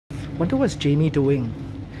Wonder what's Jamie doing?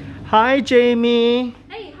 Hi, Jamie.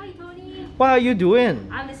 Hey, hi Tony. What are you doing?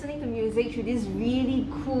 I'm listening to music through this really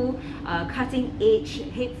cool cutting-edge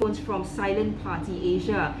headphones from Silent Party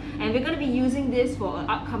Asia, and we're going to be using this for an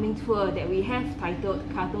upcoming tour that we have titled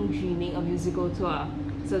Katong Dreaming, a musical tour.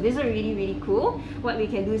 So these are really cool. What we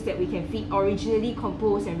can do is that we can feed originally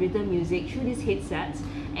composed and written music through these headsets,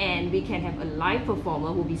 and we can have a live performer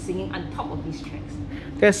who will be singing on top of these tracks.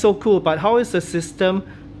 That's so cool, but how is the system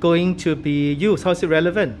going to be used? How is it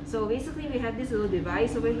relevant? So basically we have this little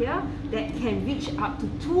device over here that can reach up to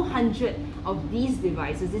 200 of these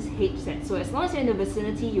devices, this headset. So as long as you're in the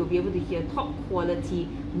vicinity, you'll be able to hear top quality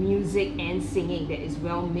music and singing that is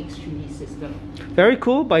well mixed through this system. Very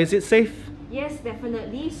cool, but is it safe? Yes,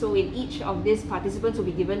 definitely. So in each of these participants will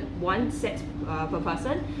be given one set per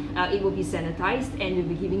person. It will be sanitized, and we'll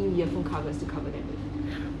be giving you earphone covers to cover them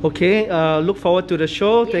with. Okay, look forward to the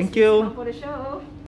show. Yes, Thank you. come for the show.